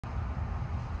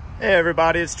Hey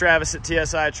everybody, it's Travis at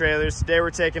TSI Trailers. Today we're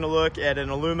taking a look at an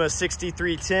Aluma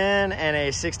 6310 and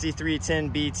a 6310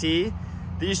 BT.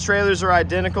 These trailers are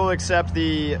identical except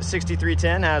the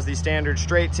 6310 has the standard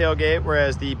straight tailgate,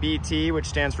 whereas the BT, which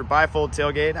stands for bifold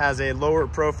tailgate, has a lower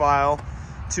profile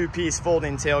two-piece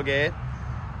folding tailgate.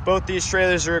 Both these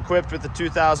trailers are equipped with a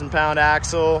 2,000-pound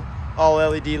axle, all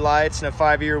LED lights, and a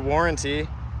 5-year warranty.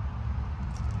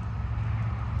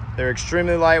 They're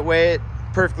extremely lightweight,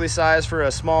 perfectly sized for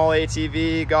a small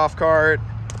ATV, golf cart.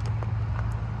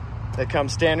 They come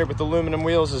standard with aluminum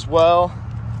wheels as well.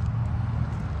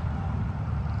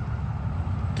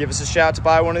 Give us a shout to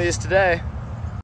buy one of these today.